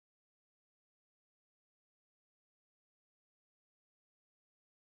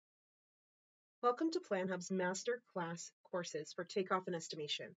Welcome to PlanHub's Masterclass courses for Takeoff and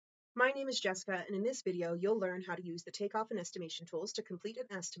Estimation. My name is Jessica, and in this video, you'll learn how to use the Takeoff and Estimation tools to complete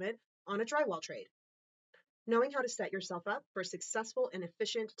an estimate on a drywall trade. Knowing how to set yourself up for successful and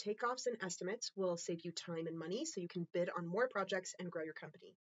efficient takeoffs and estimates will save you time and money so you can bid on more projects and grow your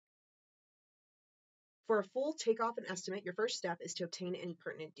company. For a full takeoff and estimate, your first step is to obtain any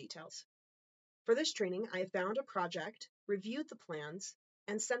pertinent details. For this training, I have found a project, reviewed the plans,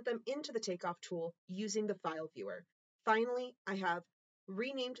 and sent them into the Takeoff tool using the file viewer. Finally, I have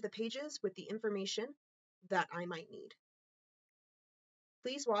renamed the pages with the information that I might need.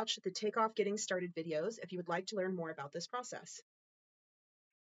 Please watch the Takeoff Getting Started videos if you would like to learn more about this process.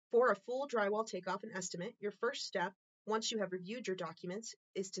 For a full drywall takeoff and estimate, your first step, once you have reviewed your documents,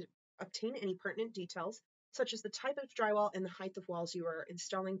 is to obtain any pertinent details, such as the type of drywall and the height of walls you are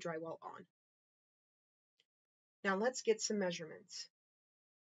installing drywall on. Now let's get some measurements.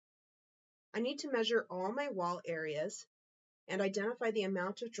 I need to measure all my wall areas and identify the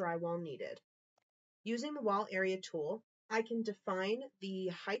amount of drywall needed. Using the wall area tool, I can define the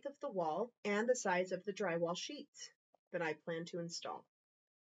height of the wall and the size of the drywall sheets that I plan to install.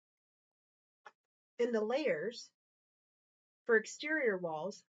 In the layers, for exterior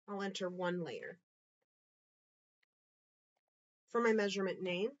walls, I'll enter 1 layer. For my measurement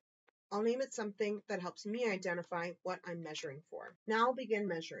name, I'll name it something that helps me identify what I'm measuring for. Now I'll begin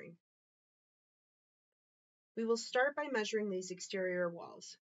measuring. We will start by measuring these exterior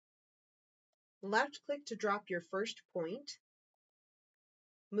walls. Left-click to drop your first point.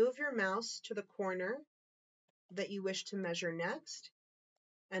 Move your mouse to the corner that you wish to measure next,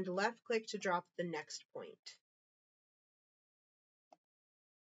 and left-click to drop the next point.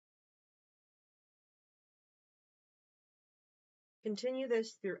 Continue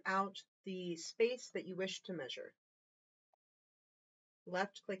this throughout the space that you wish to measure.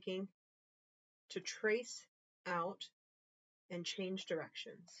 Left-clicking to trace out and change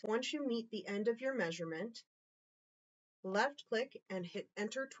directions. Once you meet the end of your measurement, left-click and hit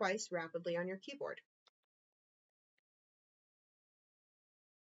Enter twice rapidly on your keyboard.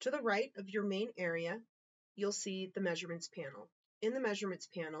 To the right of your main area, you'll see the Measurements panel. In the Measurements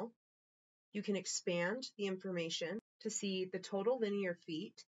panel, you can expand the information to see the total linear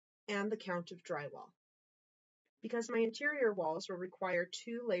feet and the count of drywall. Because my interior walls will require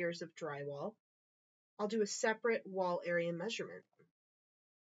 2 layers of drywall, I'll do a separate wall area measurement.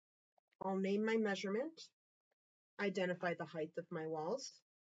 I'll name my measurement, identify the height of my walls,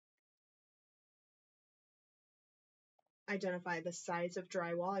 identify the size of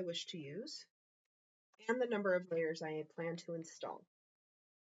drywall I wish to use, and the number of layers I plan to install.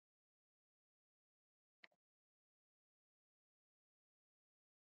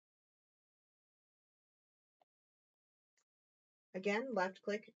 Again,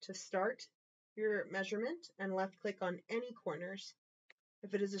 left-click to start your measurement and left-click on any corners.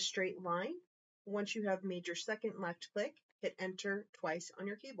 If it is a straight line, once you have made your second left-click, hit Enter twice on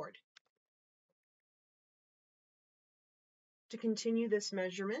your keyboard. To continue this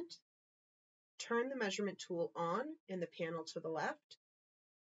measurement, turn the measurement tool on in the panel to the left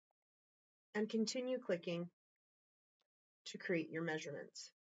and continue clicking to create your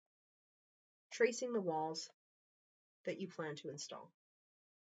measurements, tracing the walls that you plan to install.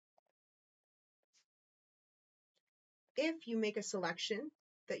 If you make a selection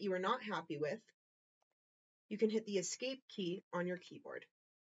that you are not happy with, you can hit the Escape key on your keyboard.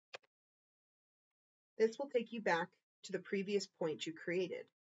 This will take you back to the previous point you created.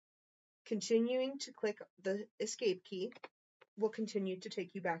 Continuing to click the Escape key will continue to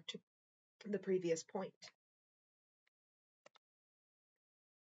take you back to the previous point.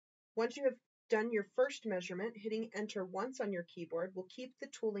 Once you have done your first measurement, hitting Enter once on your keyboard will keep the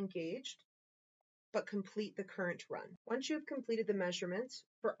tool engaged, but complete the current run. Once you have completed the measurements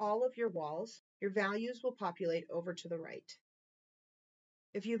for all of your walls, your values will populate over to the right.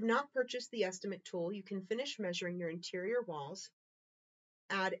 If you have not purchased the Estimate tool, you can finish measuring your interior walls,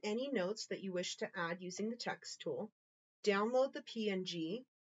 add any notes that you wish to add using the Text tool, download the PNG,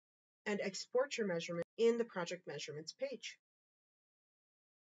 and export your measurement in the Project Measurements page.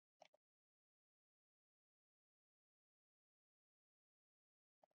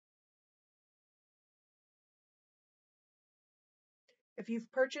 If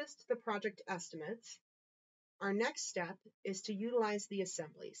you've purchased the project estimates, our next step is to utilize the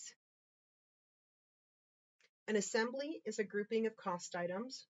assemblies. An assembly is a grouping of cost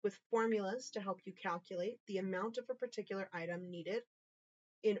items with formulas to help you calculate the amount of a particular item needed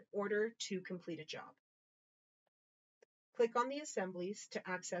in order to complete a job. Click on the assemblies to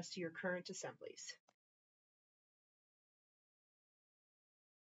access your current assemblies.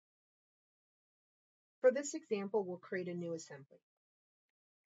 For this example, we'll create a new assembly.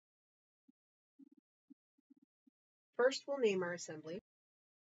 First, we'll name our assembly.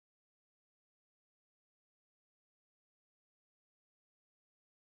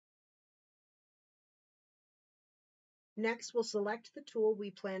 Next, we'll select the tool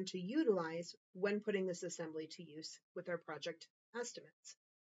we plan to utilize when putting this assembly to use with our project estimates.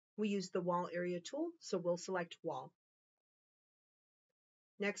 We use the wall area tool, so we'll select wall.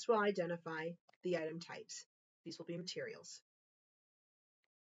 Next, we'll identify the item types. These will be materials.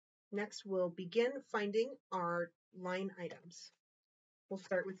 Next, we'll begin finding our line items. We'll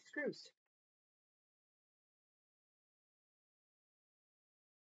start with screws.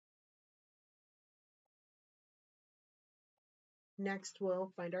 Next,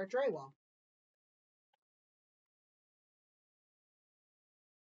 we'll find our drywall.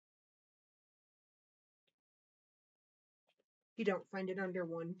 If you don't find it under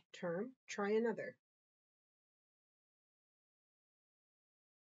one term, try another.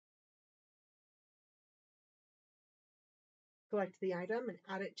 Select the item and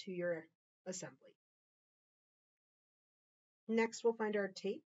add it to your assembly. Next, we'll find our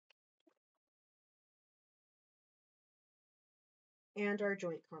tape and our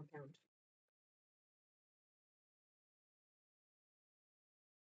joint compound.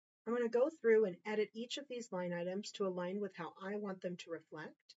 I'm going to go through and edit each of these line items to align with how I want them to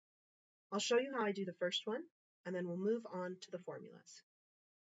reflect. I'll show you how I do the first one, and then we'll move on to the formulas.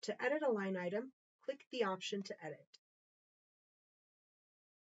 To edit a line item, click the option to edit.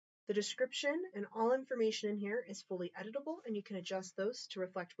 The description and all information in here is fully editable, and you can adjust those to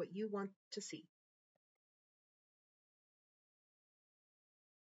reflect what you want to see.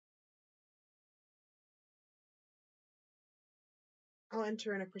 I'll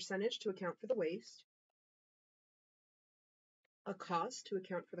enter in a percentage to account for the waste, a cost to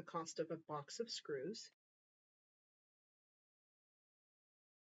account for the cost of a box of screws,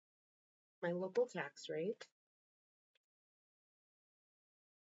 my local tax rate,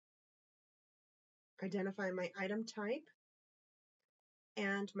 identify my item type,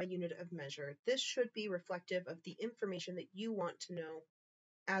 and my unit of measure. This should be reflective of the information that you want to know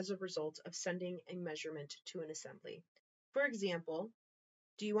as a result of sending a measurement to an assembly. For example,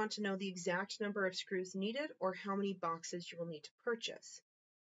 do you want to know the exact number of screws needed or how many boxes you will need to purchase?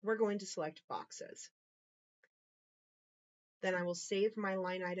 We're going to select boxes. Then I will save my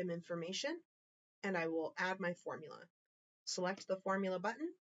line item information and I will add my formula. Select the formula button.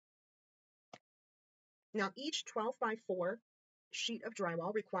 Now each 12x4 sheet of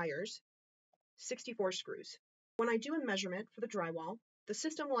drywall requires 64 screws. When I do a measurement for the drywall, the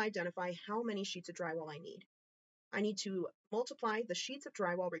system will identify how many sheets of drywall I need. I need to multiply the sheets of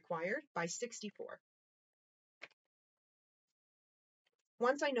drywall required by 64.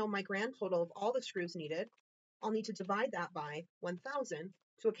 Once I know my grand total of all the screws needed, I'll need to divide that by 1,000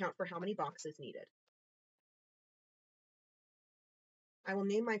 to account for how many boxes needed. I will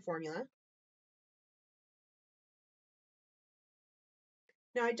name my formula.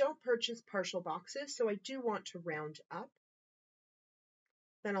 Now I don't purchase partial boxes, so I do want to round up.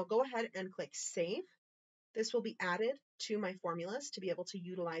 Then I'll go ahead and click Save. This will be added to my formulas to be able to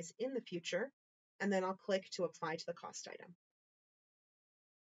utilize in the future, and then I'll click to apply to the cost item.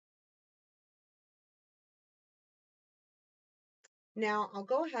 Now I'll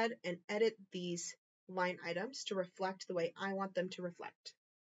go ahead and edit these line items to reflect the way I want them to reflect.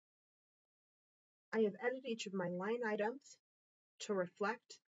 I have edited each of my line items to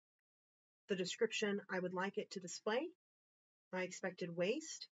reflect the description I would like it to display, my expected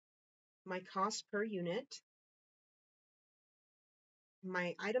waste, my cost per unit,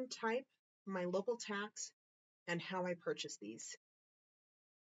 my item type, my local tax, and how I purchase these.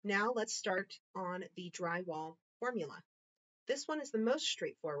 Now let's start on the drywall formula. This one is the most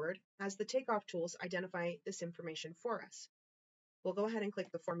straightforward as the Takeoff tools identify this information for us. We'll go ahead and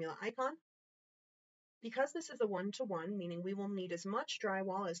click the formula icon. Because this is a one-to-one, meaning we will need as much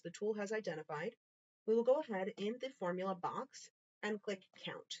drywall as the tool has identified, we will go ahead in the formula box and click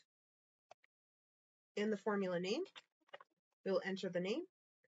Count. In the formula name, we will enter the name,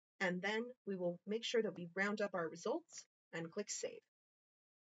 and then we will make sure that we round up our results and click Save,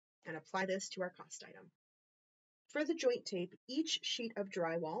 and apply this to our cost item. For the joint tape, each sheet of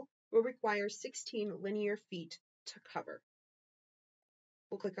drywall will require 16 linear feet to cover.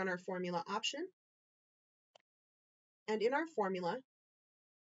 We'll click on our formula option, and in our formula,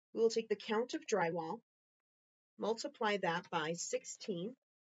 we will take the count of drywall, multiply that by 16.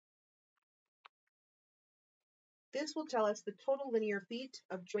 This will tell us the total linear feet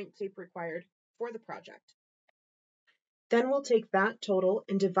of joint tape required for the project. Then we'll take that total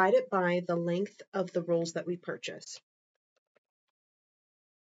and divide it by the length of the rolls that we purchase.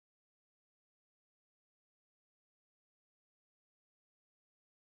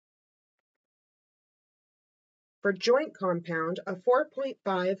 For joint compound, a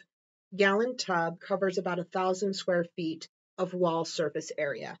 4.5 gallon tub covers about 1,000 square feet of wall surface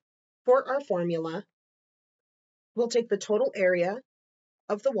area. For our formula, we'll take the total area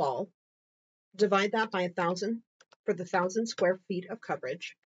of the wall, divide that by 1,000 for the 1,000 square feet of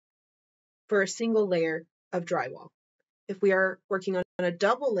coverage for a single layer of drywall. If we are working on a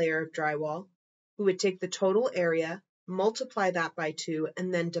double layer of drywall, we would take the total area, multiply that by 2,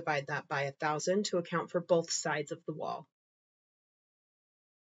 and then divide that by 1,000 to account for both sides of the wall.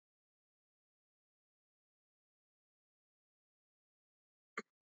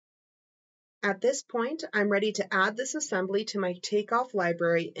 At this point, I'm ready to add this assembly to my Takeoff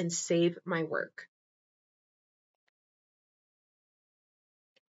library and save my work.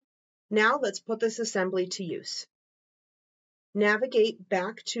 Now let's put this assembly to use. Navigate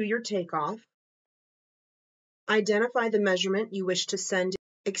back to your Takeoff. Identify the measurement you wish to send.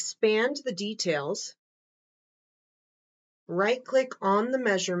 Expand the details. Right-click on the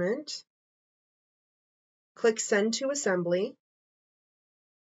measurement. Click Send to Assembly.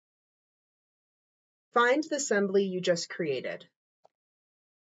 Find the assembly you just created.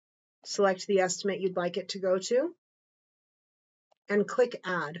 Select the estimate you'd like it to go to, and click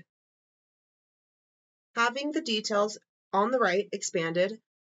Add. Having the details on the right expanded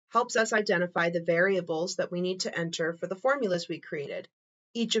helps us identify the variables that we need to enter for the formulas we created.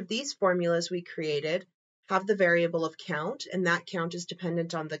 Each of these formulas we created have the variable of count, and that count is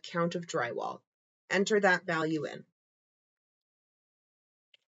dependent on the count of drywall. Enter that value in.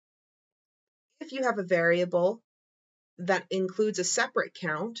 If you have a variable that includes a separate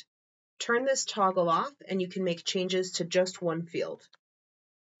count, turn this toggle off and you can make changes to just one field.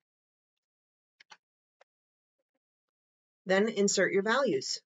 Then insert your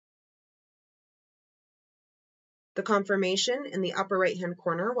values. The confirmation in the upper right-hand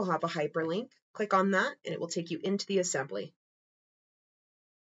corner will have a hyperlink. Click on that and it will take you into the assembly.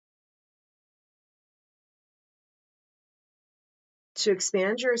 To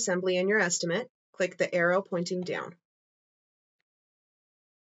expand your assembly and your estimate, click the arrow pointing down.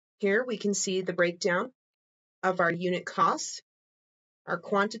 Here we can see the breakdown of our unit costs, our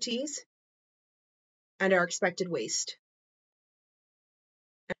quantities, and our expected waste.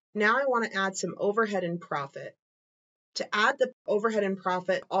 Now I want to add some overhead and profit. To add the overhead and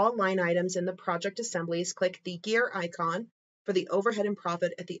profit, all line items in the project assemblies, click the gear icon for the overhead and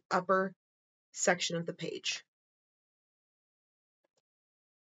profit at the upper section of the page.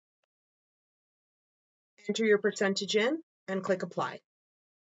 Enter your percentage in and click Apply.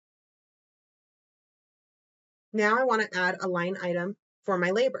 Now I want to add a line item for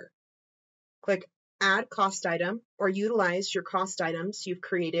my labor. Click Add Cost Item or utilize your cost items you've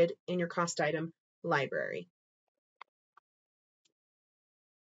created in your cost item library.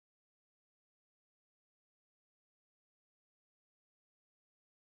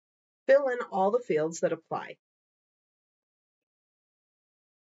 Fill in all the fields that apply.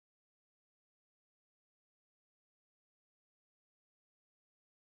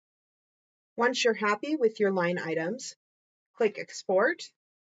 Once you're happy with your line items, click Export,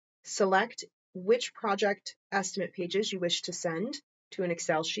 select which project estimate pages you wish to send to an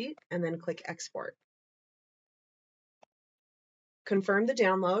Excel sheet, and then click Export. Confirm the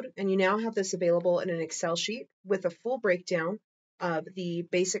download, and you now have this available in an Excel sheet with a full breakdown of the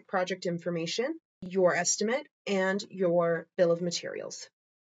basic project information, your estimate, and your bill of materials.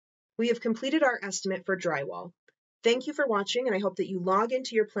 We have completed our estimate for drywall. Thank you for watching, and I hope that you log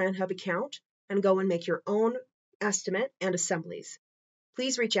into your PlanHub account and go and make your own estimate and assemblies.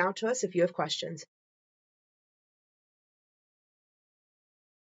 Please reach out to us if you have questions.